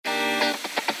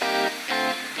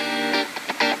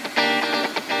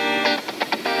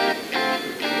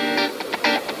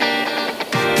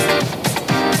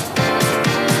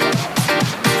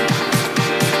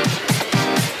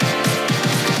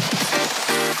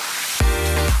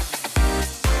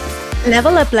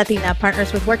Level Up Latina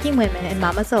partners with working women and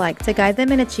mamas alike to guide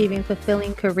them in achieving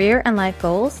fulfilling career and life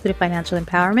goals through financial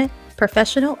empowerment,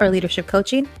 professional or leadership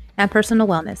coaching, and personal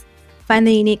wellness. Find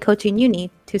the unique coaching you need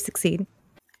to succeed.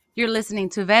 You're listening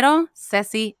to Vero,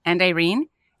 Cecy, and Irene,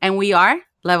 and we are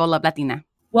Level Up Latina.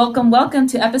 Welcome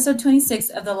to episode 26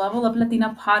 of the Level Up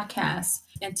Latina Podcast.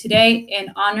 And today,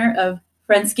 in honor of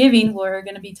Friendsgiving, we're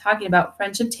going to be talking about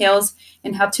friendship tales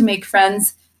and how to make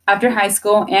friends after high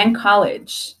school and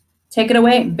college. Take it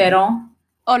away, Vero.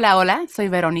 Hola, soy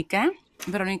Verónica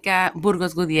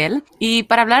Burgos Gudiel. Y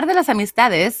para hablar de las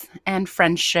amistades and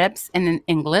friendships in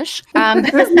English,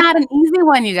 this is not an easy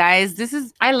one, you guys.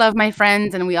 I love my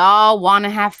friends, and we all want to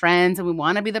have friends, and we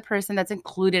want to be the person that's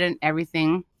included in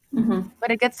everything. Mm-hmm.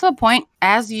 But it gets to a point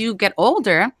as you get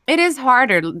older, it is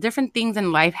harder. Different things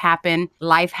in life happen.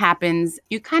 Life happens.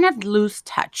 You kind of lose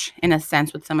touch, in a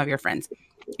sense, with some of your friends.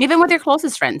 Even with your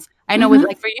closest friends. I know with,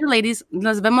 like, for you ladies,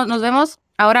 nos vemos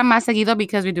ahora más seguido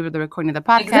because we do the recording of the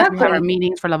podcast. Exactly. We have our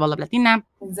meetings for Level Up Latina.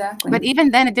 Exactly. But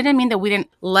even then, it didn't mean that we didn't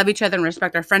love each other and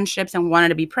respect our friendships and wanted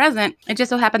to be present. It just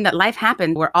so happened that life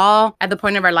happened. We're all at the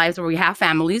point of our lives where we have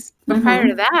families. But prior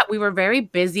to that, we were very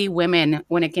busy women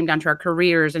when it came down to our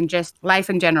careers and just life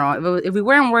in general. If we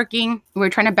weren't working, we were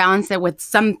trying to balance it with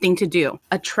something to do,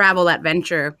 a travel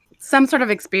adventure, some sort of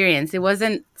experience. It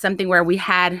wasn't something where we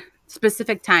had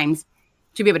specific times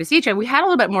to be able to see each other. We had a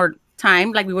little bit more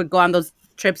time. Like, we would go on those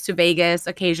trips to Vegas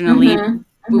occasionally.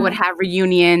 We would have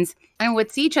reunions and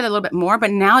would see each other a little bit more.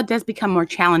 But now it does become more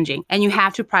challenging, and you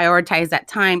have to prioritize that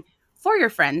time for your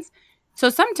friends. So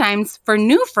sometimes for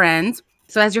new friends,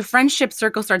 so as your friendship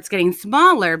circle starts getting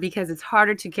smaller because it's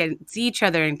harder to see each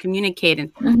other and communicate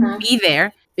and be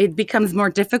there, it becomes more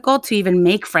difficult to even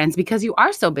make friends because you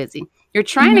are so busy. You're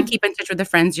trying to keep in touch with the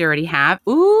friends you already have.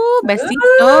 Ooh, besito.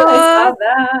 I saw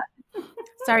that.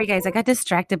 Sorry, guys. I got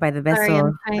distracted by the beso. Sorry,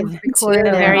 I'm trying to record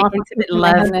a very intimate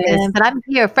love. But I'm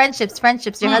here. Friendships.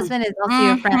 Your husband is also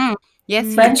your friend.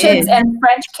 Yes, friendships and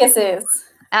French kisses.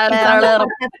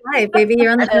 Life, baby.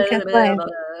 You're on the podcast live.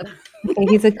 Okay,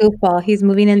 he's a goofball. He's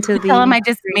moving into the... Tell him I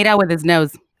just made out with his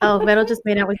nose. Oh, Vero just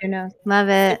made out with your nose. Love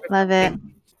it.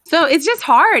 So it's just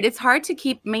hard. It's hard to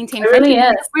keep maintaining. It really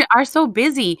is. We are so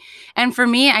busy. And for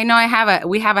me, I know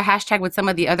we have a hashtag with some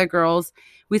of the other girls.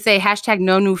 We say hashtag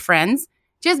no new friends,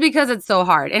 just because it's so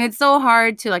hard. And it's so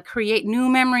hard to, like, create new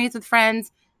memories with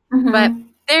friends. But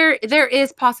there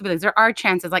is possibilities. There are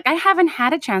chances. Like, I haven't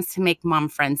had a chance to make mom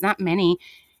friends, not many,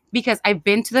 because I've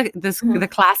been to the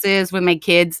classes with my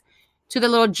kids, to the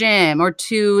little gym, or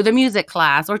to the music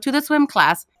class, or to the swim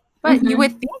class. But you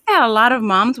would think that a lot of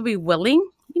moms would be willing.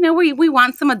 You know, we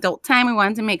want some adult time. We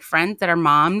want to make friends that are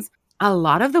moms. A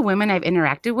lot of the women I've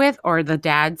interacted with, or the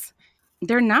dads,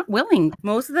 they're not willing.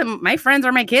 Most of them, my friends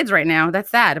are my kids right now. That's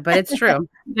sad, but it's true.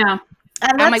 Yeah.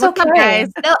 And that's okay.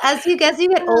 Guys? No, as you get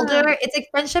older, it's like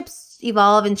friendships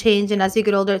evolve and change. And as you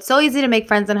get older, it's so easy to make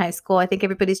friends in high school. I think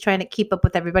everybody's trying to keep up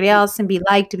with everybody else and be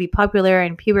liked, to be popular,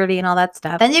 and puberty and all that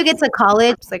stuff. Then you get to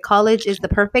college. It's like college is the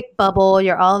perfect bubble.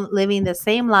 You're all living the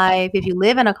same life. If you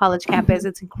live in a college campus,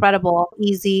 it's incredible,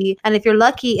 easy. And if you're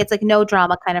lucky, it's like no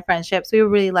drama kind of friendships. We were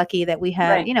really lucky that we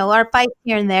had, our fights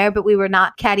here and there, but we were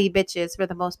not catty bitches for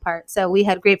the most part. So we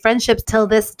had great friendships till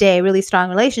this day, really strong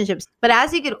relationships. But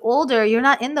as you get older, you're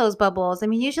not in those bubbles. I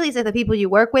mean, usually it's like the people you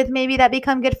work with maybe that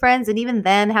become good friends. And even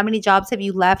then, how many jobs have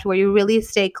you left where you really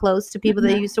stay close to people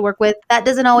that you used to work with? That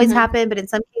doesn't always happen, but in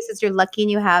some cases you're lucky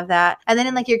and you have that. And then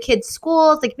in, like, your kids'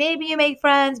 schools, like, maybe you make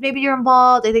friends, maybe you're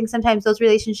involved. I think sometimes those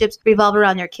relationships revolve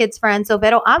around your kids' friends. So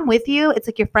Vero, I'm with you. It's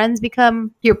like your friends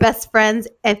become your best friends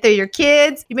if they're your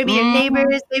kids, maybe your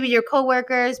neighbors, maybe your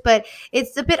coworkers, but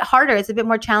it's a bit harder. It's a bit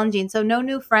more challenging. So no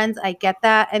new friends. I get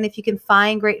that. And if you can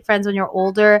find great friends when you're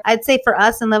older, I'd say for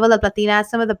us in Level Up Latina,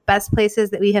 some of the best places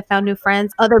that we have found new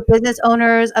friends, other business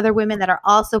owners, other women that are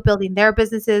also building their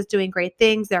businesses, doing great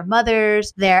things, their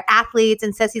mothers, their athletes.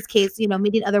 In Cecy's case,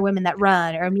 meeting other women that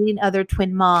run, or meeting other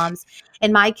twin moms.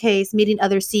 In my case, meeting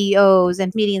other CEOs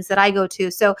and meetings that I go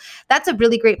to. So that's a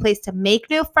really great place to make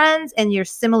new friends and your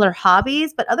similar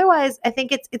hobbies. But otherwise, I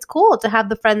think it's cool to have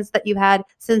the friends that you had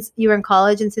since you were in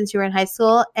college and since you were in high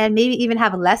school, and maybe even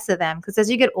have less of them. Because as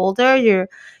you get older, your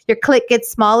clique gets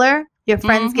smaller. Your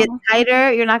friends get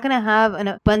tighter. You're not going to have an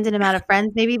abundant amount of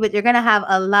friends maybe, but you're going to have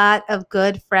a lot of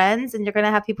good friends, and you're going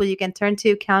to have people you can turn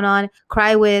to, count on,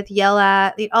 cry with, yell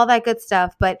at, all that good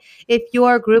stuff. But if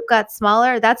your group got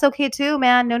smaller, that's okay too,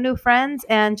 man. No new friends,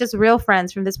 and just real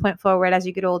friends from this point forward as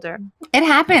you get older. It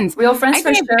happens. Real friends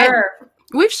for sure.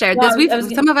 We've shared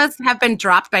this. Some of us have been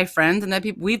dropped by friends, and then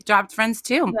we've dropped friends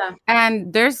too. Yeah.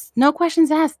 And there's no questions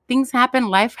asked. Things happen.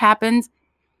 Life happens.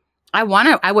 I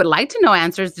would like to know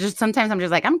answers. Just sometimes I'm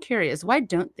just like, I'm curious. Why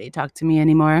don't they talk to me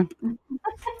anymore? No,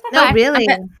 But really.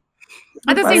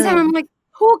 at the same time, I'm like,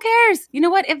 who cares? You know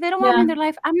what? If they don't want me in Yeah. their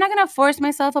life, I'm not going to force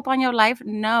myself upon your life.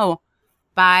 No.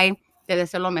 Bye. Te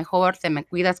deseo lo mejor. Te me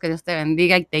cuidas. Que Dios te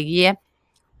bendiga y te guíe.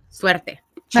 Suerte.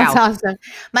 That's Ciao. awesome.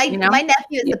 My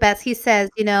nephew is the best. He says,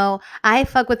 I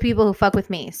fuck with people who fuck with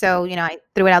me. So, I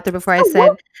threw it out there before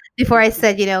I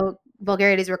said,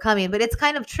 vulgarities were coming, but it's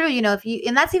kind of true,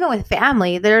 and that's even with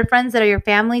family. There are friends that are your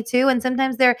family too, and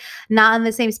sometimes they're not in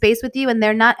the same space with you and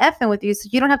they're not effing with you. So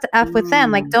you don't have to F with them.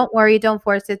 Like, don't worry, don't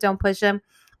force it, don't push them.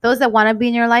 Those that want to be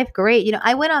in your life, great.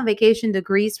 I went on vacation to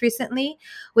Greece recently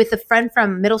with a friend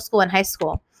from middle school and high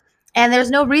school. And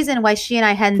there's no reason why she and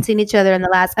I hadn't seen each other in the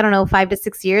last, 5 to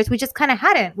 6 years. We just kind of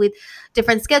hadn't. With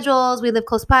different schedules, we live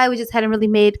close by. We just hadn't really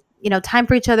made, time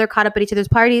for each other, caught up at each other's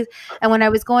parties. And when I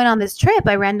was going on this trip,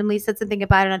 I randomly said something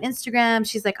about it on Instagram.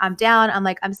 She's like, I'm down. I'm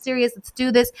like, I'm serious. Let's do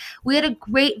this. We had a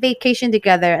great vacation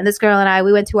together. And this girl and I,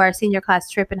 we went to our senior class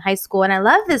trip in high school. And I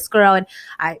love this girl. And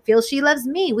I feel she loves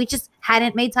me. We just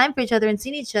hadn't made time for each other and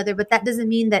seen each other. But that doesn't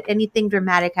mean that anything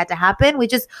dramatic had to happen. We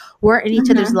just weren't in each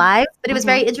other's lives. But it was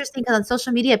very interesting because on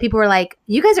social media, people were like,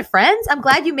 you guys are friends? I'm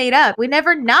glad you made up. We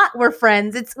never not were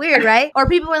friends. It's weird, right? Or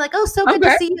people were like, oh, so good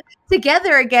to see you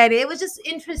together again. It was just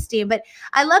interesting. But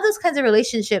I love those kinds of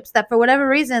relationships that for whatever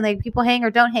reason, like people hang or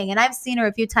don't hang. And I've seen her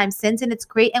a few times since, and it's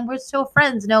great. And we're still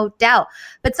friends, no doubt.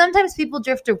 But sometimes people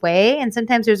drift away, and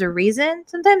sometimes there's a reason.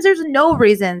 Sometimes there's no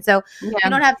reason. So you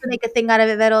don't have to make a thing out of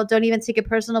it, Vero. Don't even take it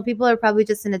personal. People are probably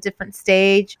just in a different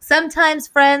stage. Sometimes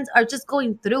friends are just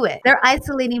going through it. They're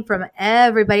isolating from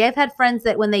everybody. I've had friends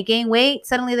that when they gain weight,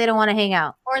 suddenly they don't want to hang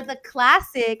out. Or the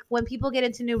classic, when people get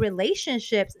into new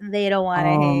relationships, they don't want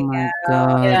to hang out.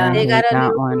 God, Yeah. They got a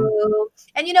new boo.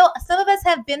 And some of us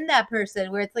have been that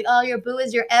person where it's like, oh, your boo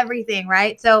is your everything,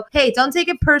 right? So, hey, don't take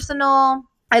it personal.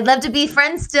 I'd love to be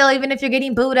friends still, even if you're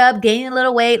getting booed up, gaining a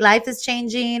little weight, life is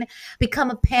changing,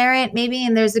 become a parent maybe,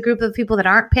 and there's a group of people that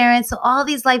aren't parents. So all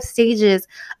these life stages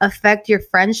affect your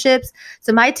friendships.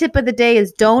 So my tip of the day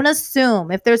is don't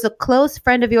assume. If there's a close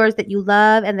friend of yours that you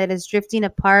love and that is drifting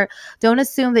apart, don't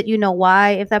assume that you know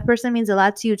why. If that person means a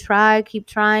lot to you, keep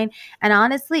trying, and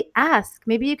honestly ask.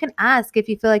 Maybe you can ask if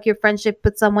you feel like your friendship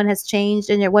with someone has changed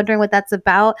and you're wondering what that's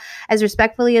about, as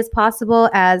respectfully as possible,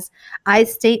 as I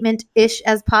statement-ish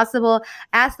as possible.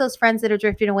 Ask those friends that are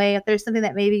drifting away if there's something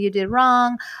that maybe you did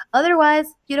wrong. Otherwise,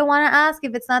 you don't want to ask.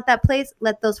 If it's not that place,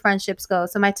 let those friendships go.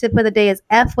 So my tip of the day is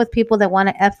F with people that want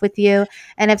to F with you.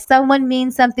 And if someone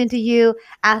means something to you,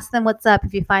 ask them what's up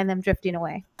if you find them drifting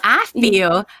away. I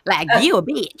feel like you a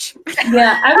bitch.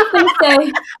 Yeah, I was going to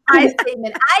say.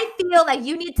 I feel like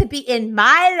you need to be in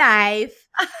my life.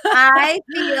 I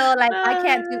feel like I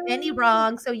can't do any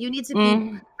wrong. So you need to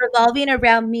be revolving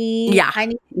around me. Yeah. I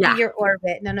need to be your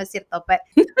orbit. No, es cierto. But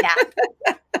yeah.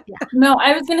 No,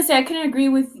 I was going to say I couldn't agree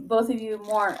with both of you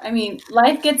more. I mean,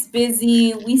 life gets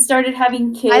busy. We started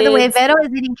having kids. By the way, Vero is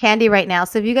eating candy right now.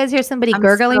 So if you guys hear somebody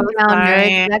gurgling down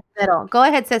nerds, that's Vero. Go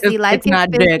ahead, Cecy. It's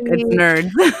not dick. It's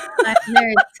nerds.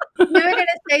 Nerds. You were going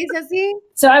to say, Cecy?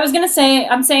 So I was going to say,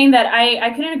 I'm saying that I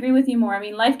couldn't agree with you more. I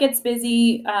mean, life gets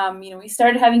busy. We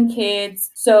started having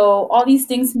kids. So all these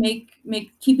things make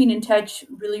keeping in touch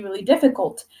really, really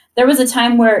difficult. There was a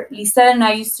time where Lisa and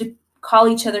I used to call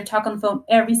each other, talk on the phone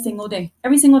every single day,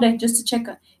 just to check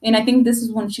on. And I think this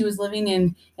is when she was living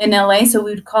in LA. So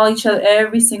we would call each other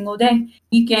every single day,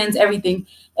 weekends, everything.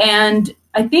 And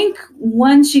I think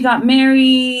once she got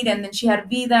married and then she had a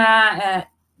vida,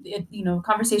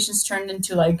 conversations turned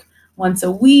into like once a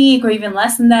week or even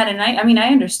less than that. And I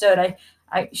understood.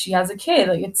 She has a kid.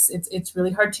 Like it's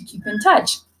really hard to keep in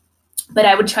touch. But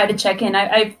I would try to check in.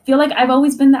 I feel like I've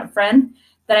always been that friend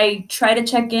that I try to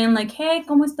check in, like, hey,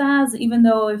 ¿cómo estás? Even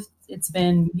though if it's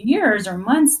been years or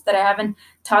months that I haven't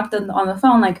talked on the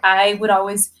phone, like I would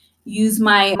always use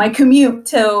my commute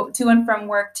to and from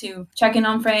work to check in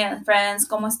on friends,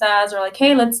 ¿cómo estás? Or like,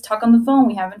 hey, let's talk on the phone.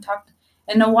 We haven't talked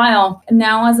in a while. And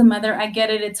now as a mother, I get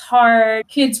it. It's hard.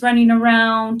 Kids running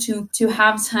around to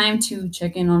have time to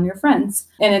check in on your friends.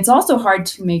 And it's also hard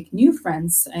to make new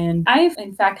friends. And I,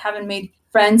 in fact, haven't made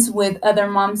friends with other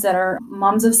moms that are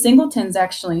moms of singletons,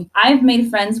 actually. I've made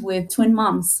friends with twin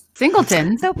moms.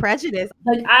 Singleton? So prejudiced.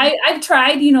 Like I've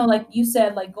tried, like you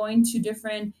said, like going to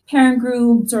different parent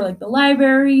groups or like the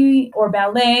library or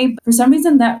ballet. But for some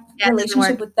reason, that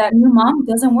relationship with that new mom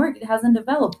doesn't work. It hasn't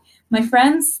developed. My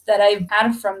friends that I've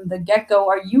had from the get-go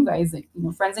are you guys,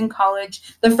 friends in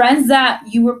college, the friends that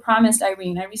you were promised,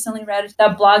 Irene. I recently read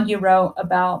that blog you wrote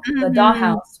about the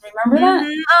dollhouse. Remember that?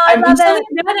 Oh, I love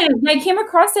it. I came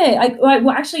across it.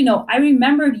 I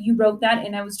remembered you wrote that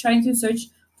and I was trying to search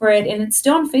for it, and it's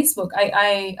still on Facebook.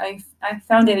 I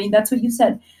found it, and that's what you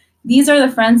said. These are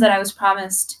the friends that I was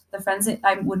promised, the friends that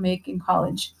I would make in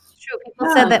college. True.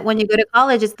 People said that when you go to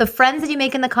college, it's the friends that you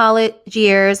make in the college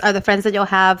years are the friends that you'll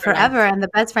have forever and the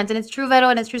best friends. And it's true, Vero,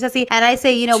 and it's true, Cecy. And I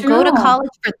say, go to college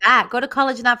for that. Go to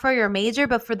college not for your major,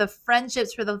 but for the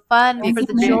friendships, for the fun, for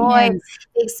the joy,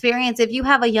 the experience. If you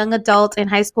have a young adult in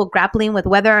high school grappling with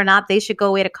whether or not they should go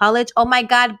away to college, oh my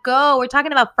God, go. We're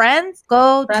talking about friends.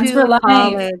 Go to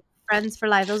college. Friends for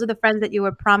life. Those are the friends that you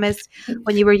were promised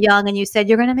when you were young and you said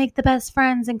you're going to make the best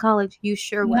friends in college. You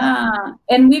sure will. Yeah.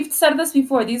 And we've said this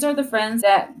before. These are the friends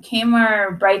that came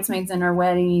our bridesmaids in our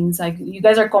weddings. Like, you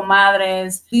guys are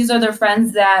comadres. These are the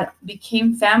friends that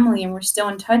became family and we're still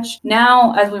in touch.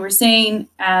 Now, as we were saying,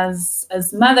 as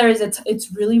mothers,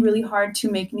 it's really, really hard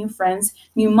to make new friends,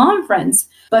 new mom friends.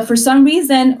 But for some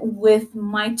reason, with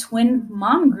my twin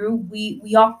mom group,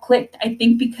 we all clicked. I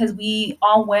think because we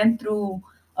all went through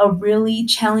a really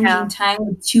challenging time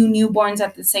with two newborns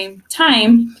at the same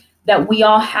time, that we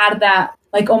all had that,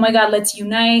 like, oh my God, let's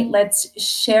unite, let's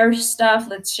share stuff,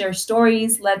 let's share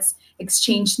stories, let's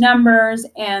exchange numbers.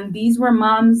 And these were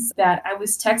moms that I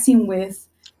was texting with,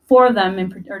 four of them,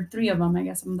 or three of them, I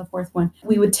guess I'm the fourth one.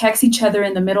 We would text each other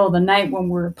in the middle of the night when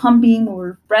we're pumping, when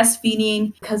we're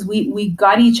breastfeeding, because we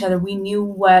got each other. We knew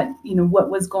what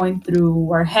was going through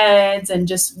our heads and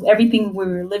just everything we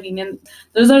were living in.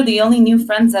 Those are the only new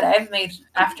friends that I've made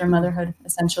after motherhood,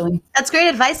 essentially. That's great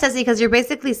advice, Cecy, because you're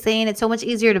basically saying it's so much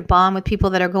easier to bond with people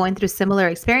that are going through similar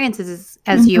experiences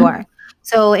as you are.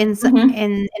 So in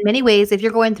many ways, if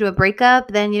you're going through a breakup,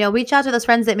 then, reach out to those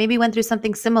friends that maybe went through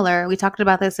something similar. We talked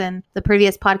about this in the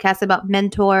previous podcast about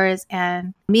mentors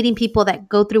and meeting people that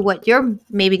go through what you're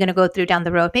maybe going to go through down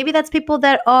the road. Maybe that's people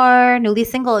that are newly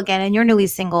single again and you're newly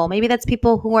single. Maybe that's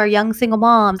people who are young single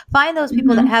moms. Find those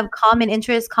people that have common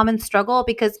interests, common struggle,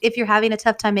 because if you're having a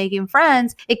tough time making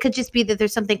friends, it could just be that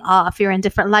there's something off. You're in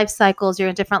different life cycles, you're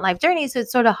in different life journeys, so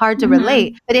it's sort of hard to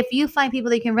relate. But if you find people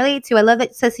that you can relate to, I love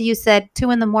that, Cecy, you said 2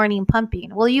 a.m.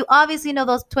 pumping. Well, you obviously know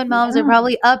those twin moms are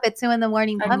probably up at 2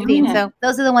 a.m. pumping. So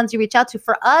those are the ones you reach out to.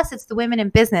 For us, it's the women in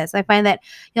business. I find that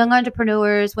young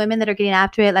entrepreneurs, women that are getting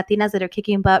after it, Latinas that are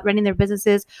kicking butt, running their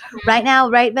businesses right now,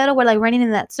 right, Vero? We're like running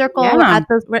in that circle at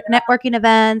those networking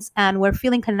events, and we're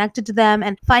feeling connected to them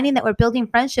and finding that we're building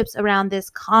friendships around this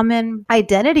common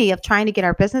identity of trying to get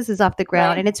our businesses off the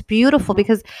ground. And it's beautiful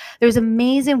because there's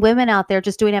amazing women out there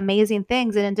just doing amazing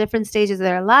things and in different stages of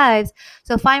their lives.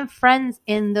 So find friends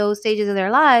in those stages of their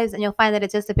lives, and you'll find that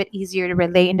it's just a bit easier to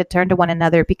relate and to turn to one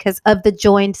another because of the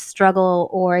joint struggle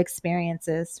or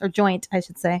experiences, or joint, I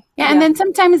should say. Yeah. And then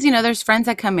sometimes, there's friends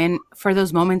that come in for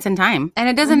those moments in time, and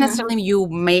it doesn't necessarily mean you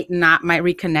might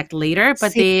reconnect later,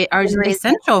 but they are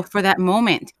essential for that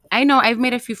moment. I know I've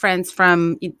made a few friends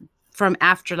from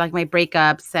after like my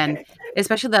breakups, and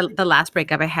especially the last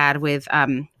breakup I had with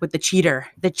the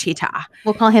cheetah.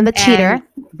 We'll call him the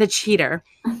cheater.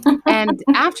 And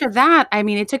after that,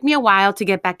 it took me a while to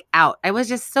get back out. I was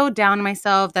just so down on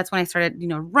myself. That's when I started,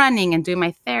 running and doing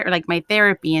my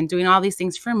therapy and doing all these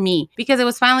things for me, because it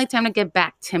was finally time to get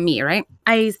back to me, right?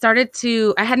 I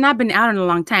had not been out in a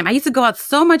long time. I used to go out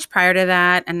so much prior to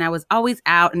that, and I was always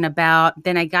out and about.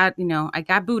 Then I got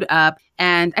booed up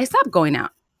and I stopped going out.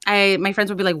 My friends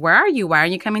would be like, where are you? Why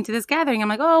aren't you coming to this gathering? I'm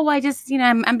like, oh, I just,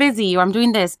 I'm busy, or I'm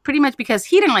doing this, pretty much because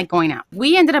he didn't like going out.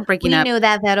 We ended up breaking up. We knew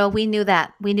that, Vero. We knew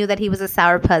that. We knew that he was a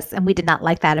sourpuss, and we did not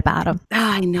like that about him. Oh,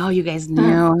 I know you guys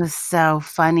knew. It was so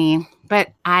funny.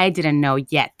 But I didn't know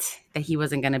yet that he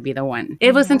wasn't going to be the one.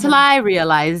 It was until I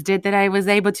realized it that I was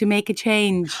able to make a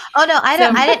change. Oh, no, I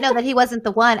didn't know that he wasn't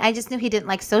the one. I just knew he didn't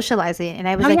like socializing. And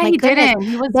I was my goodness,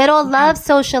 they don't love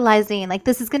socializing. Like,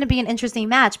 this is going to be an interesting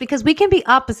match because we can be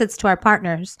opposites to our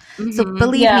partners. So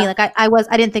believe me, like I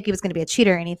didn't think he was going to be a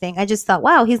cheater or anything. I just thought,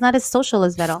 wow, he's not as social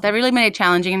as Vero. That really made it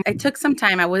challenging. It took some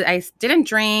time. I didn't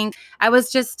drink. I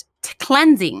was just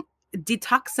cleansing,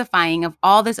 detoxifying of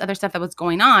all this other stuff that was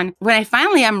going on. When I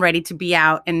finally am ready to be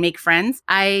out and make friends,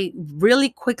 I really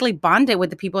quickly bonded with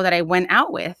the people that I went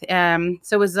out with.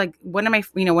 So it was like one of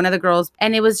the girls,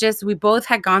 and it was just, we both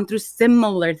had gone through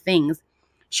similar things.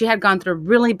 She had gone through a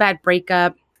really bad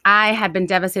breakup. I had been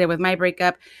devastated with my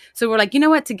breakup. So we're like, you know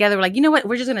what, together, we're like, you know what,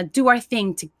 we're just going to do our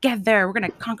thing together. We're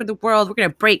going to conquer the world. We're going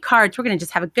to break hearts. We're going to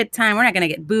just have a good time. We're not going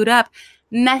to get booed up.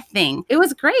 Nothing. It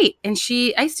was great. And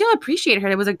I still appreciate her.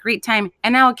 It was a great time.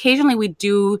 And now occasionally we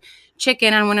do check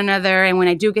in on one another. And when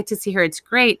I do get to see her, it's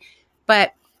great.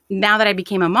 But now that I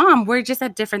became a mom, we're just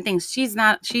at different things. She's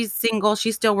single.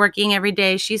 She's still working every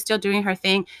day. She's still doing her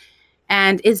thing.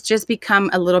 And it's just become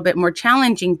a little bit more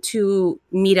challenging to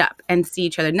meet up and see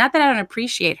each other. Not that I don't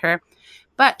appreciate her,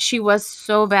 but she was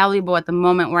so valuable at the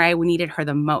moment where I needed her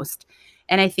the most.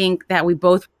 And I think that we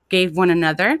both gave one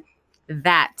another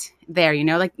that there,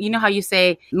 like, how you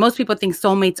say most people think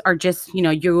soulmates are just,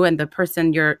 you and the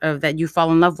person that you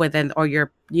fall in love with, and or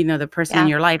your, the person in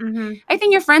your life. I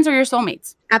think your friends are your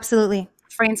soulmates. Absolutely.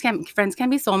 Friends can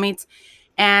be soulmates.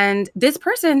 And this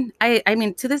person, I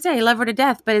mean, to this day, I love her to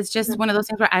death, but it's just one of those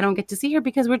things where I don't get to see her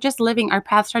because we're just living, our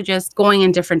paths are just going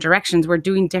in different directions. We're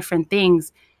doing different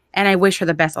things. And I wish her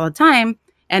the best all the time.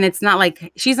 And it's not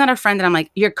like, she's not a friend that I'm like,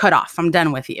 you're cut off, I'm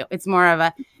done with you. It's more of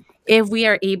a,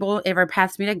 if our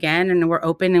paths meet again and we're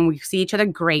open and we see each other,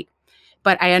 great.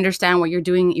 But I understand what you're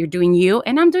doing. You're doing you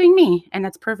and I'm doing me. And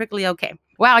that's perfectly okay.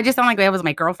 Wow, I just sound like that was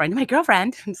my girlfriend. My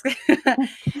girlfriend. But,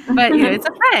 it's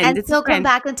a friend. And it's still a friend. come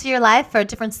back into your life for a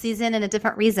different season and a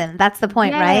different reason. That's the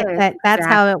point, right? Yes, That's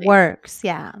how it works.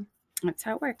 Yeah. That's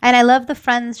how it works. And I love the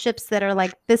friendships that are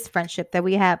like this friendship that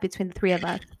we have between the three of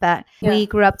us, that we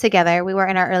grew up together. We were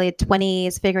in our early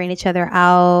 20s, figuring each other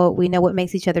out. We know what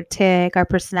makes each other tick, our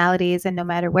personalities. And no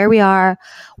matter where we are,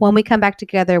 when we come back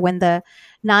together, when the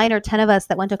 9 or 10 of us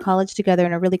that went to college together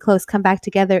and are really close come back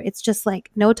together, it's just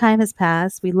like no time has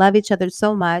passed. We love each other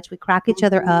so much. We crack each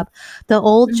other up. The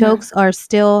old jokes are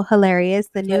still hilarious.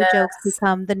 The new jokes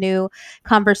become the new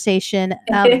conversation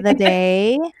of the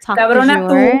day. Talk du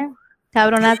jour.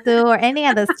 Cabronato, or any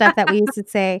of the stuff that we used to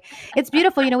say. It's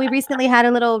beautiful. We recently had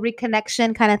a little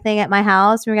reconnection kind of thing at my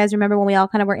house. You guys remember when we all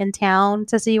kind of were in town?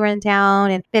 Cecy, you were in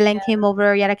town, and Belen came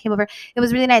over, Yara came over. It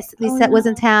was really nice. Lisette was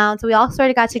in town. So we all sort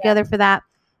of got together for that.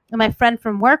 And my friend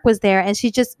from work was there, and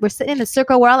we're sitting in a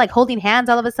circle. We're all like holding hands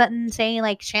all of a sudden, saying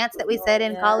like chants that we said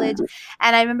in college.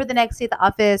 And I remember the next day at the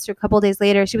office, or a couple of days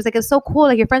later, she was like, "It's so cool.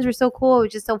 Like your friends were so cool. It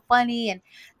was just so funny. And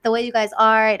the way you guys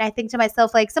are." And I think to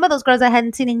myself, like, some of those girls I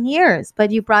hadn't seen in years,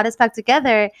 but you brought us back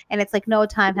together, and it's like no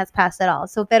time has passed at all.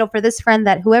 So Vero, for this friend,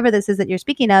 that whoever this is that you're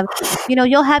speaking of,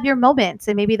 you'll have your moments,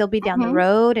 and maybe they'll be down the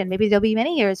road, and maybe they'll be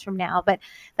many years from now, but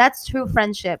that's true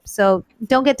friendship. So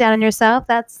don't get down on yourself.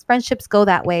 Friendships go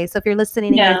that way. So if you're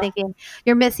listening and you're thinking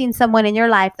you're missing someone in your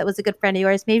life that was a good friend of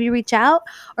yours, maybe reach out,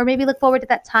 or maybe look forward to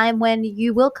that time when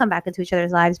you will come back into each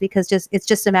other's lives, because it's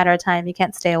just a matter of time. You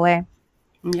can't stay away.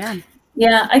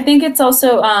 Yeah, I think it's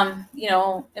also,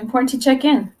 important to check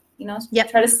in,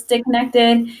 try to stay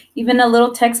connected, even a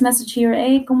little text message here.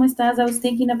 Hey, ¿cómo estás? I was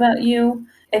thinking about you.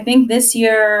 I think this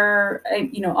year,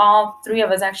 all three of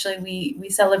us, actually, we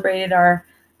celebrated our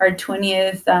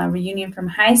 20th reunion from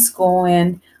high school,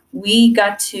 and we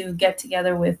got to get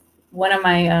together with one of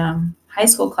my high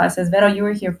school classes. Vero, you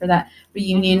were here for that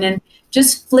reunion, and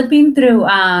just flipping through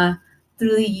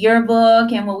the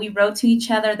yearbook and what we wrote to each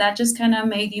other, that just kind of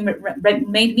made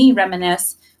me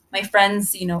reminisce my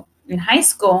friends, in high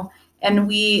school. And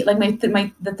we, like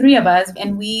the three of us,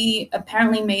 and we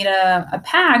apparently made a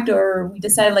pact, or we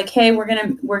decided like, hey, we're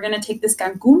gonna take this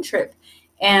Cancun trip.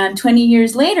 And 20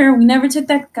 years later, we never took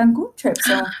that Cancun trip.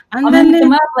 So I'm gonna hit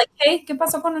them up like, hey, ¿qué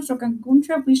pasó con nuestro Cancun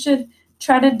trip? We should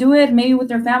try to do it maybe with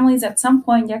their families at some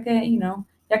point, ya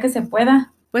que se pueda.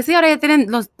 Pues sí, ahora ya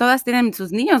todas tienen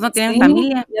sus niños, no tienen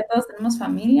familia. Ya todos tenemos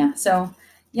familia. So,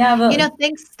 yeah.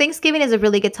 Thanksgiving is a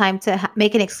really good time to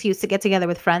make an excuse to get together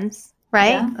with friends.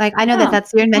 Right? Yeah. Like, I know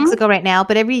that's you're in Mexico right now,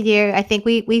 but every year, I think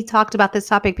we talked about this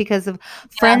topic because of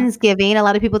Friendsgiving. A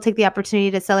lot of people take the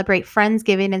opportunity to celebrate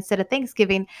Friendsgiving instead of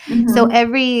Thanksgiving. So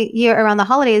every year around the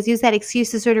holidays, use that excuse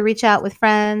to sort of reach out with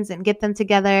friends and get them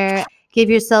together. Give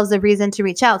yourselves a reason to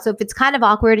reach out. So if it's kind of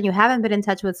awkward and you haven't been in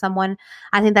touch with someone,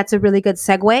 I think that's a really good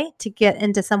segue to get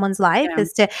into someone's life. And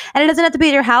it doesn't have to be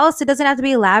at your house. It doesn't have to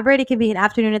be elaborate. It can be an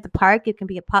afternoon at the park. It can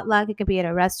be a potluck. It can be at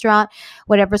a restaurant,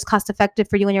 whatever's cost effective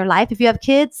for you in your life. If you have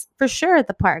kids, for sure at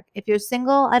the park. If you're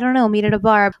single, I don't know, meet at a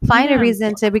bar. Find a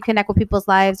reason to reconnect with people's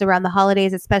lives around the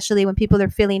holidays, especially when people are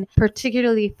feeling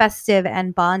particularly festive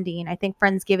and bonding. I think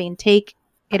Friendsgiving, take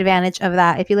advantage of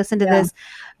that. If you listen to this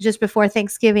just before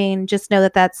Thanksgiving, just know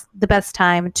that that's the best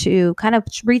time to kind of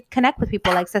reconnect with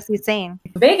people, like Cecy's saying.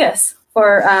 Vegas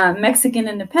for Mexican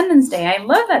Independence Day. I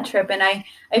love that trip, and I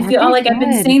feel like I've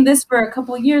been saying this for a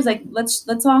couple of years. Like, let's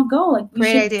all go. Like, we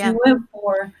should do it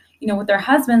for with our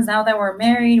husbands. Now that we're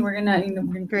married, we're gonna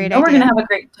we're gonna have a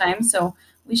great time. So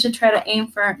we should try to aim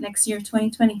for next year,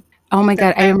 2020. Oh my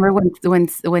God, I remember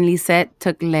when Lisette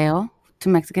took Leo to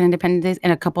Mexican Independence Days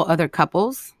and a couple other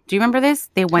couples. Do you remember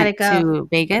this? They went to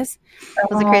Vegas.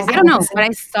 Was it crazy? I don't know, but I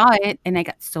saw it and I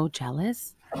got so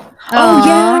jealous. Oh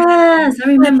yes, I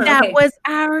remember. That was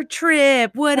our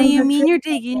trip. What do you mean you're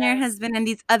taking your husband and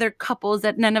these other couples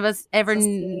that none of us ever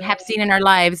have seen in our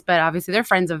lives, but obviously they're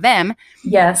friends of them.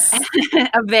 Yes.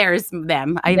 Of theirs,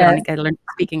 them. I don't think I learned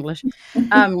to speak English.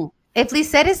 If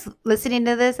Lisette is listening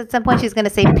to this, at some point she's going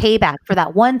to say payback for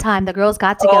that one time the girls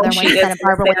got together and went to Santa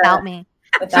Barbara without me.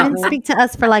 She didn't speak to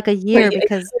us for like a year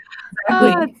because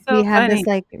we had this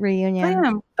like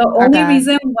reunion. The only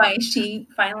reason why she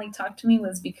finally talked to me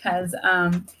was because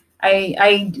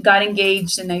I got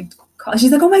engaged and I called.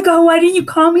 She's like, "Oh my God, why didn't you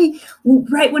call me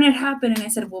right when it happened?" And I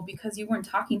said, "Well, because you weren't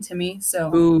talking to me." So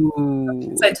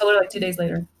I told her like 2 days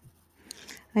later.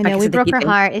 I know we broke her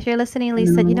heart. If you're listening,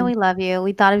 Lisa, you know we love you.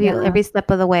 We thought of you every step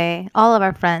of the way. All of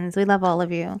our friends, we love all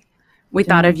of you. We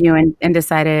thought of you and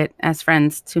decided as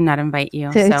friends to not invite you.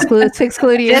 To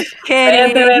exclude you. Just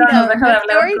kidding.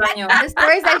 The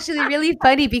story is actually really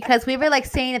funny because we were like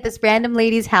staying at this random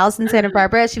lady's house in Santa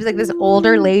Barbara. She was like this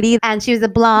older lady and she was a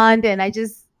blonde, and I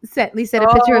just sent Lisette a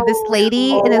picture of this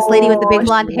lady and this lady with the big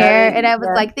blonde hair, and I was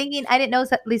like thinking, I didn't know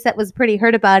Lisette was pretty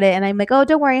hurt about it, and I'm like, oh,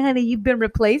 don't worry, honey, you've been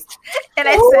replaced. And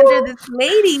I sent her this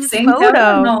lady's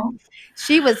photo.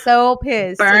 She was so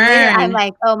pissed. I'm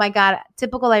like, oh my God,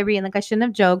 typical Irene. Like I shouldn't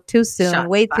have joked too soon,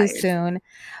 way too soon.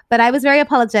 But I was very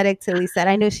apologetic to Lisette.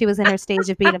 I knew she was in her stage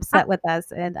of being upset with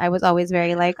us, and I was always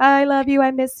very like, I love you, I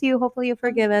miss you. Hopefully you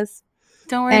forgive us.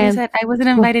 Don't worry, Lisette. I wasn't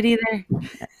invited either.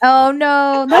 Oh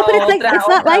no, but it's like it's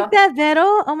not like that,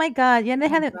 Vero. Oh my God, ya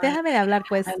déjame de hablar,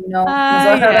 pues.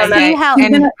 See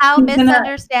how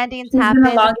misunderstandings happen.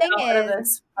 The thing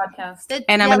is,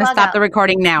 and I'm gonna stop the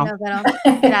recording now. No, Vero,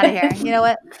 get out of here. You know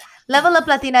what? Level Up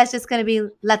Latina is just gonna be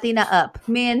Latina Up.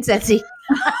 Me and Cecy.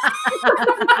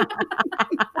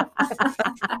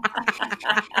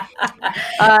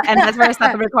 And that's where I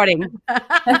stop the recording.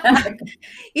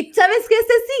 Y sabes qué,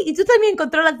 Cecy? Y tú también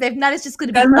controlas the now it's just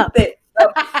going to be up.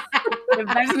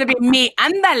 That's going to be me.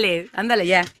 Ándale,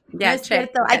 yeah.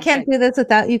 I can't do this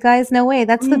without you guys. No way.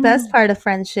 That's the best part of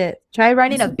friendship. Try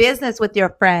running a business with your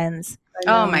friends.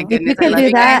 Oh my goodness. You can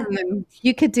do that.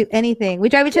 You could do anything. We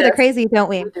drive each other crazy, don't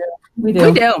we? We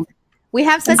do. We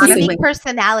have such unique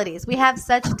personalities. We have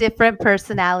such different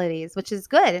personalities, which is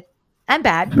good and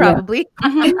bad, probably.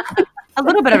 A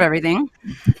little bit of everything.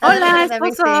 Hola,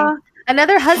 esposo.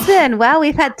 Another husband. Wow,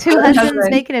 we've had two husbands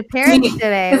make an appearance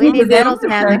today. We need Vero's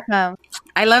man to come.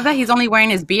 I love that he's only wearing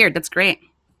his beard. That's great.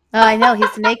 Oh, I know.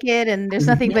 He's naked and there's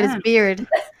nothing but his beard.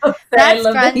 That's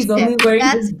friendship.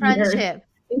 That's friendship.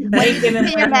 When you can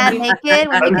see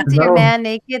your man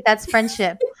naked, that's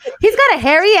friendship. He's got a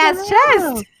hairy ass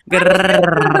chest. This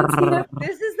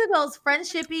is the most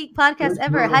friendshipy podcast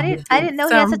ever. I didn't know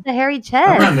he had such a hairy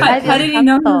chest. How did you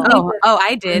know? Oh,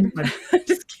 I did.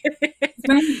 Just kidding.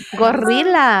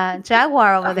 Gorilla,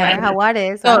 jaguar over there,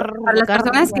 jaguares. So,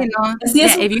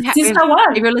 if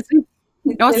you're listening,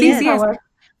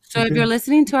 So if you're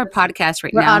listening to our podcast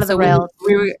right now,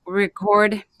 we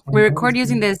record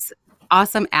using this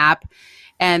awesome app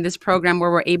and this program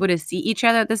where we're able to see each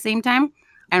other at the same time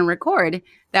and record.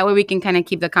 That way we can kind of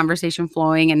keep the conversation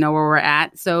flowing and know where we're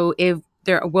at. So if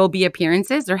there will be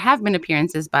appearances, there have been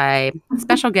appearances by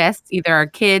special guests, either our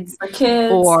kids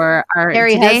or our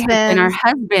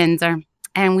husbands.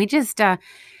 And we just,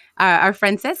 our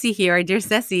friend Cecy here, our dear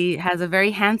Cecy, has a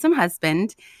very handsome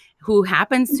husband who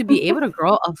happens to be able to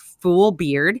grow a full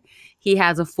beard. He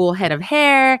has a full head of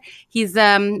hair. He's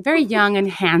very young and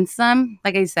handsome,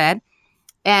 like I said.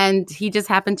 And he just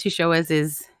happened to show us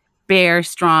his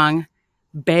strong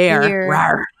bear beard.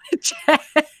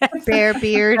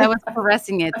 I was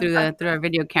caressing it through our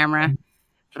video camera.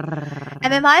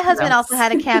 And then my husband also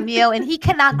had a cameo, and he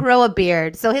cannot grow a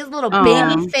beard. So his little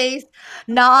baby face,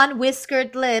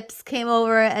 non-whiskered lips came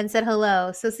over and said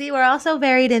hello. So see, we're also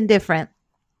varied and different.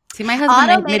 See, my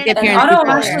husband made the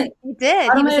appearance. He did.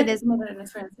 He was in his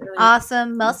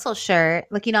awesome muscle shirt,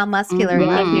 looking all muscular. He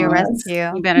came to your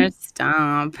rescue. You better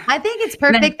stop. I think it's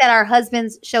perfect that our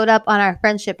husbands showed up on our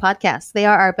friendship podcast. They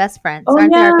are our best friends.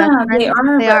 Aren't they our best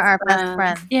friends? They are our best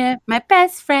friends. Yeah, my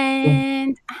best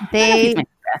friend. He's my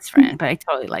best friend, but I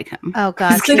totally like him. Oh,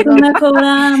 God. He's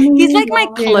like my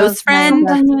close friend.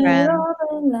 Me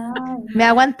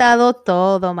ha aguantado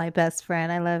todo, my best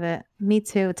friend. I love it. Me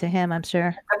too, to him, I'm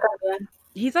sure.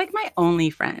 He's like my only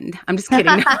friend. I'm just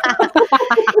kidding.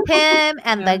 Him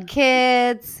and the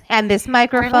kids and this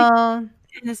microphone.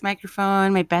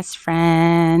 My best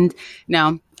friend.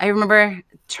 No, I remember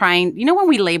trying, when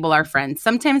we label our friends,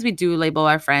 sometimes we do label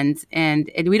our friends and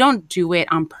we don't do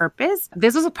it on purpose.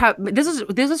 This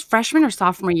was freshman or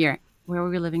sophomore year. Where were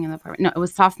we living in the apartment? No, it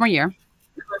was sophomore year.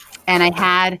 And I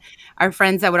had our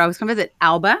friends that would always come visit.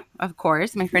 Alba, of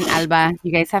course, my friend Alba.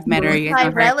 You guys have met her. You guys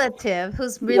my relative,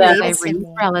 who's related to me.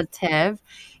 Relative,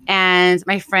 and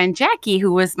my friend Jackie,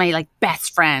 who was my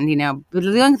best friend.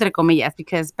 Entre comillas,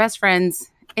 because best friends,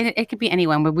 it could be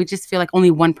anyone, but we just feel like only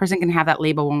one person can have that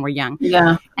label when we're young.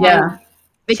 Yeah.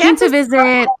 They came to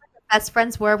visit. Best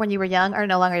friends were when you were young are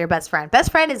no longer your best friend.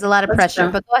 Best friend is a lot of pressure,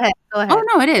 but go ahead. Oh,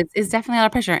 no, it is. It's definitely a lot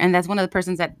of pressure. And that's one of the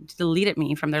persons that deleted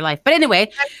me from their life. But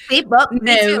anyway. Me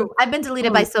too. I've been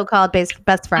deleted by so-called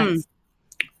best friends.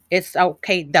 It's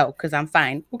okay, though, because I'm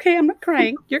fine. Okay, I'm not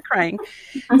crying. You're crying.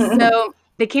 So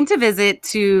they came to visit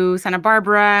to Santa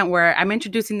Barbara, where I'm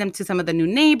introducing them to some of the new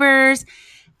neighbors.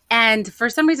 And for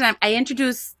some reason, I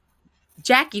introduced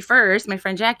Jackie first, my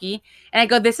friend Jackie, and I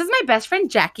go, this is my best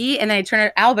friend Jackie, and then I turn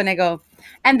to Alba and I go,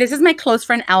 and this is my close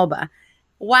friend Alba.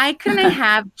 Why couldn't I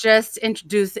have just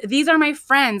introduced, these are my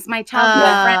friends, my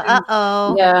childhood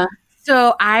friends. Yeah.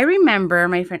 So I remember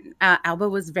my friend Alba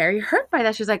was very hurt by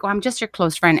that. She was like, well, I'm just your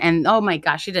close friend. And oh my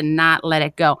gosh, she did not let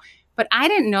it go. But I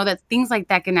didn't know that things like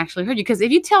that can actually hurt you. Because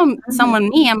if you tell someone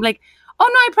me, I'm like, oh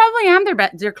no, I probably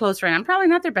am their close friend. I'm probably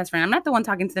not their best friend. I'm not the one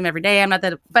talking to them every day. I'm not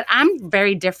that, but I'm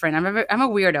very different. I'm a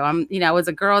weirdo. I was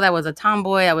a girl that was a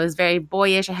tomboy. I was very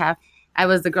boyish. I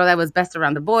was the girl that was best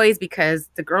around the boys because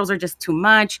the girls are just too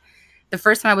much. The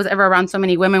first time I was ever around so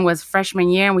many women was freshman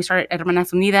year, and we started at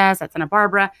Hermanas Unidas at Santa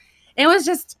Barbara. And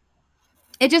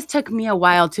it just took me a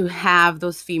while to have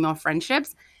those female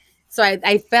friendships. So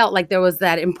I felt like there was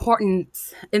the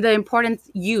important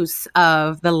use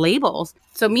of the labels.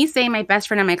 So me saying my best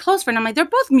friend and my close friend, I'm like, they're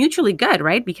both mutually good,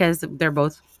 right? Because they're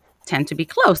both tend to be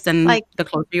close. And like, the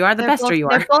closer you are, the bester you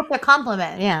are. They're both a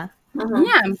compliment. Yeah. Mm-hmm.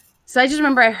 Yeah. So I just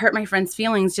remember I hurt my friend's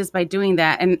feelings just by doing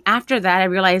that. And after that, I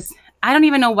realized I don't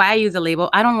even know why I use the label.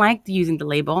 I don't like using the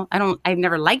label. I've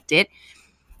never liked it,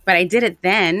 but I did it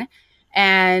then.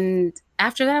 And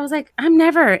after that, I was like, I'm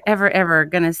never, ever, ever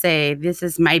going to say this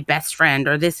is my best friend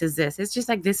or this is this. It's just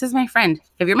like, this is my friend.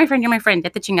 If you're my friend, you're my friend. Ya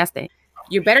te chingaste.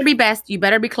 You better be best. You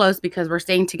better be close because we're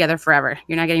staying together forever.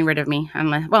 You're not getting rid of me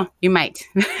unless, well, you might.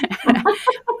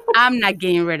 I'm not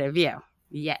getting rid of you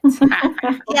yet.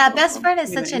 Yeah, best friend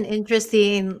is such an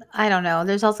interesting, I don't know.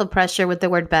 There's also pressure with the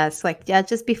word best. Like, yeah,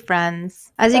 just be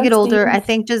friends. As you get older, I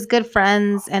think just good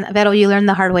friends. And Vero, you learned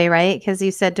the hard way, right? Because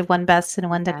you said to one best and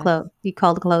one to close. You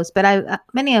called close. But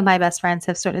many of my best friends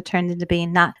have sort of turned into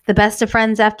being not the best of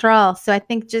friends after all. So I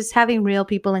think just having real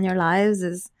people in your lives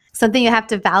is something you have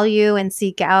to value and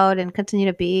seek out and continue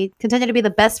to be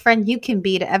the best friend you can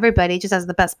be to everybody, just as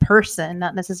the best person,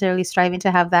 not necessarily striving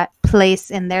to have that place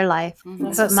in their life.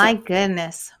 Mm-hmm. But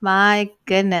my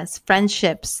goodness,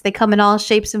 friendships, they come in all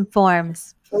shapes and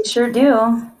forms. They sure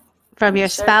do. From your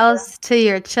spouse to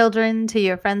your children, to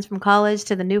your friends from college,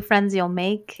 to the new friends you'll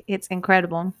make. It's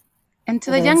incredible. And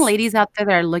to the young ladies out there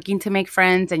that are looking to make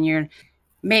friends, and I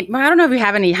don't know if you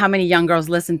have how many young girls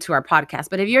listen to our podcast,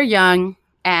 but if you're young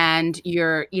and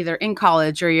you're either in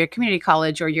college or you're community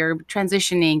college or you're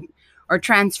transitioning or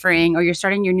transferring or you're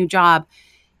starting your new job,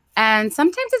 and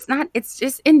sometimes it's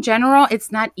just in general,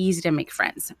 it's not easy to make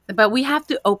friends, but we have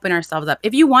to open ourselves up.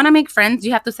 If you want to make friends,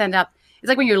 you have to send out, it's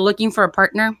like when you're looking for a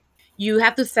partner, you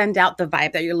have to send out the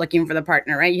vibe that you're looking for the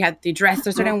partner, right? You have to dress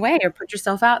a certain way or put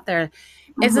yourself out there.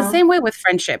 It's the same way with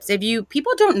friendships.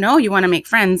 People don't know you want to make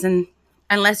friends, and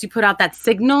unless you put out that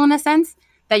signal in a sense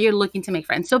that you're looking to make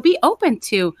friends. So be open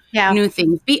to new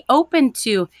things. Be open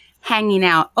to hanging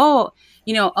out. I'm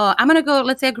going to go,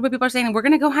 let's say a group of people are saying, we're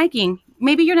going to go hiking.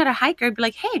 Maybe you're not a hiker. Be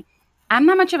like, hey, I'm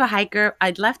not much of a hiker.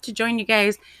 I'd love to join you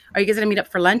guys. Are you guys going to meet up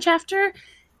for lunch after?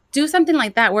 Do something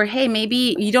like that where, hey,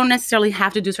 maybe you don't necessarily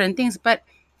have to do certain things, but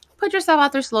put yourself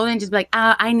out there slowly and just be like,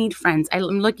 I need friends.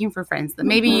 I'm looking for friends.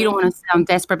 Maybe you don't want to sound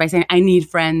desperate by saying, I need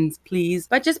friends, please.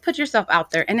 But just put yourself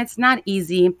out there. And it's not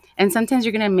easy. And sometimes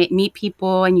you're going to meet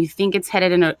people and you think it's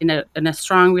headed in a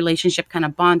strong relationship kind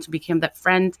of bond to become that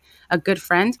friend, a good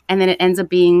friend. And then it ends up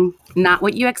being not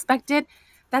what you expected.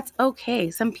 That's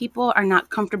okay. Some people are not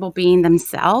comfortable being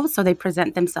themselves. So they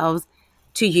present themselves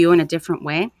to you in a different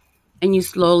way. And you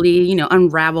slowly,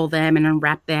 unravel them and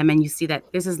unwrap them. And you see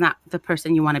that this is not the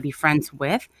person you want to be friends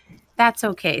with. That's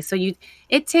okay. So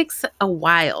it takes a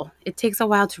while. It takes a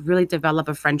while to really develop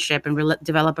a friendship and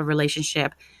develop a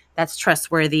relationship that's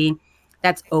trustworthy,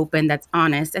 that's open, that's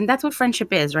honest. And that's what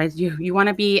friendship is, right? You want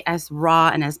to be as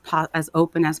raw and as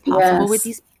open as possible with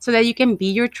these so that you can be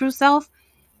your true self.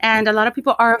 And a lot of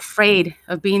people are afraid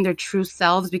of being their true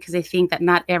selves because they think that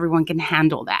not everyone can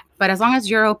handle that. But as long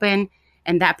as you're open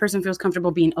and that person feels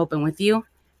comfortable being open with you,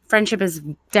 friendship is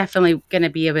definitely going to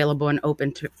be available and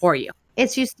open for you.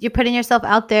 It's you're putting yourself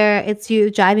out there. It's you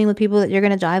jiving with people that you're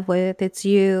going to jive with. It's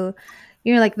you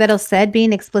like Vero said,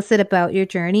 being explicit about your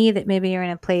journey, that maybe you're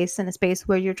in a place, in a space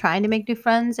where you're trying to make new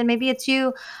friends, and maybe it's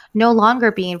you no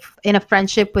longer being in a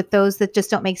friendship with those that just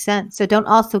don't make sense. So don't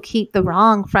also keep the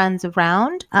wrong friends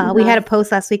around. We had a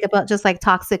post last week about just like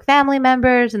toxic family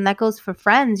members, and that goes for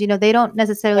friends. They don't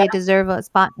necessarily deserve a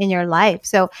spot in your life.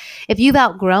 So if you've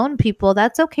outgrown people,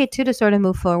 that's okay too, to sort of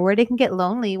move forward. It can get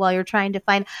lonely while you're trying to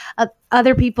find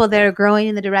other people that are growing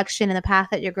in the direction and the path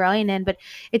that you're growing in. But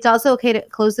it's also okay to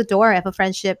close the door if a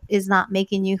friendship is not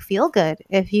making you feel good.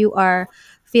 If you are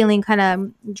feeling kind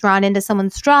of drawn into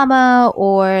someone's drama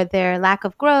or their lack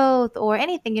of growth or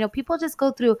anything, people just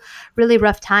go through really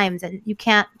rough times, and you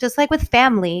can't, just like with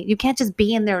family, you can't just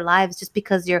be in their lives just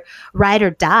because you're ride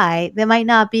or die. They might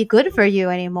not be good for you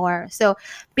anymore. So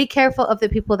be careful of the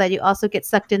people that you also get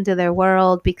sucked into their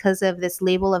world because of this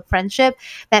label of friendship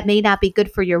that may not be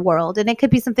good for your world. And it could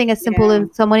be something as simple as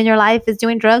someone in your life is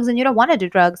doing drugs and you don't want to do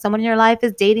drugs. Someone in your life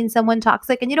is dating someone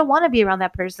toxic and you don't want to be around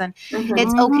that person.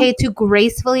 It's okay to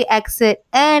gracefully exit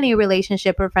any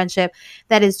relationship or friendship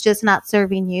that is just not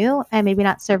serving you and maybe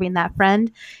not serving that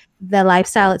friend, the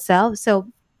lifestyle itself. So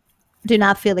do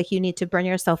not feel like you need to burn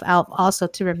yourself out also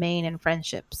to remain in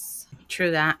friendships. True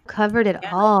that. Covered it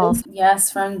all.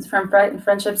 Yes,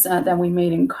 friendships that we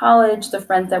made in college, the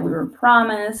friends that we were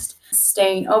promised,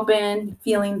 staying open,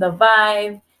 feeling the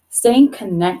vibe, staying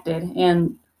connected.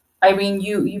 And Irene,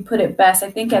 you put it best.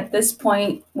 I think at this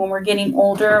point, when we're getting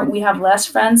older, we have less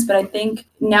friends, but I think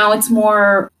now it's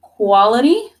more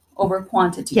quality over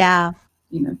quantity. Yeah,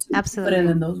 to absolutely. put it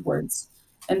in those words.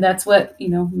 And that's what,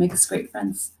 makes great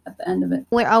friends at the end of it.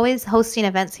 We're always hosting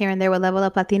events here and there with Level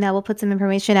Up Latina. We'll put some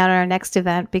information out on our next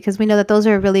event because we know that those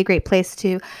are a really great place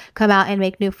to come out and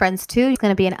make new friends too. It's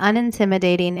going to be an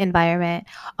unintimidating environment,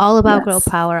 all about girl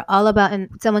power, all about, and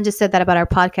someone just said that about our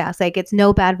podcast, like it's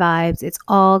no bad vibes. It's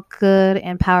all good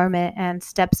empowerment and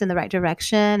steps in the right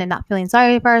direction and not feeling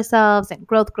sorry for ourselves and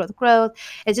growth.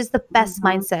 It's just the best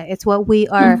mindset. It's what we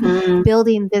are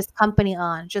building this company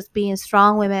on, just being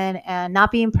strong women and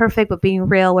not being perfect, but being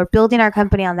real. We're building our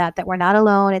company on that we're not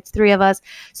alone. It's 3 of us.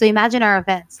 So imagine our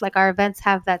events. Like our events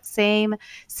have that same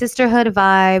sisterhood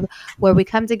vibe where we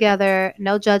come together,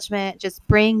 no judgment, just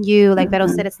bring you, like Vero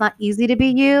said, it's not easy to be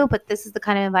you, but this is the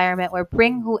kind of environment where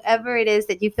bring whoever it is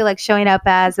that you feel like showing up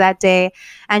as that day,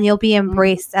 and you'll be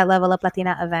embraced at Level Up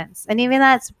Latina events. And even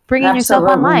that's bringing yourself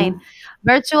online.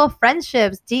 Virtual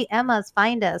friendships, DM us,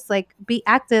 find us, like be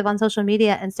active on social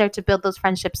media and start to build those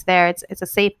friendships there. It's a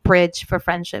safe bridge for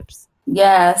friendships.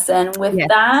 Yes, and with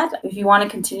that, if you want to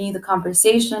continue the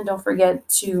conversation, don't forget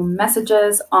to message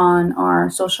us on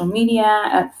our social media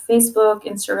at Facebook,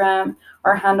 Instagram.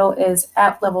 Our handle is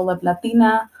at Level Up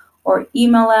Latina, or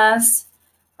email us.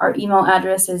 Our email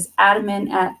address is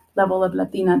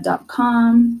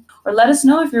admin@leveluplatina.com. Or let us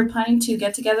know if you're planning to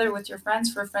get together with your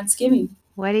friends for Friendsgiving.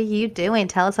 What are you doing?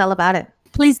 Tell us all about it.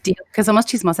 Please do, que somos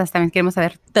chismosas, también queremos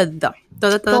saber todo.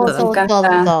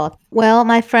 Well,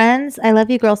 my friends, I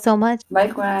love you girls so much.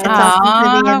 Likewise. It's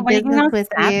awesome to be in business with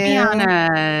you. On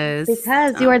us?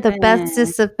 Because you are the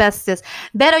bestest of bestest.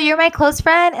 Vero, you're my close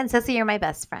friend, and Cecy, you're my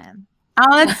best friend.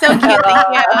 Oh, that's so cute.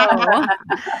 Thank you.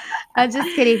 I'm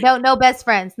just kidding. No best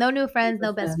friends. No new friends,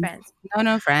 no best friends.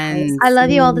 No friends. I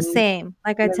love you all the same.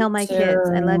 Like I tell my kids,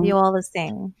 I love you all the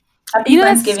same.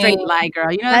 That's a straight lie,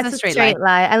 girl. That's a straight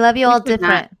lie. I love you all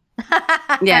different.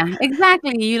 Yeah,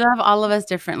 exactly. You love all of us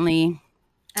differently.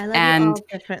 I love you all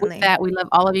differently. With that, we love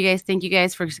all of you guys. Thank you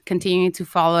guys for continuing to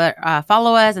follow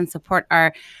us and support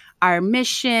our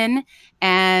mission.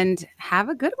 And have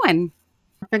a good one.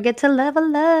 Don't forget to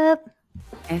level up.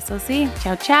 Eso sí.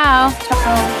 Ciao, ciao. Ciao.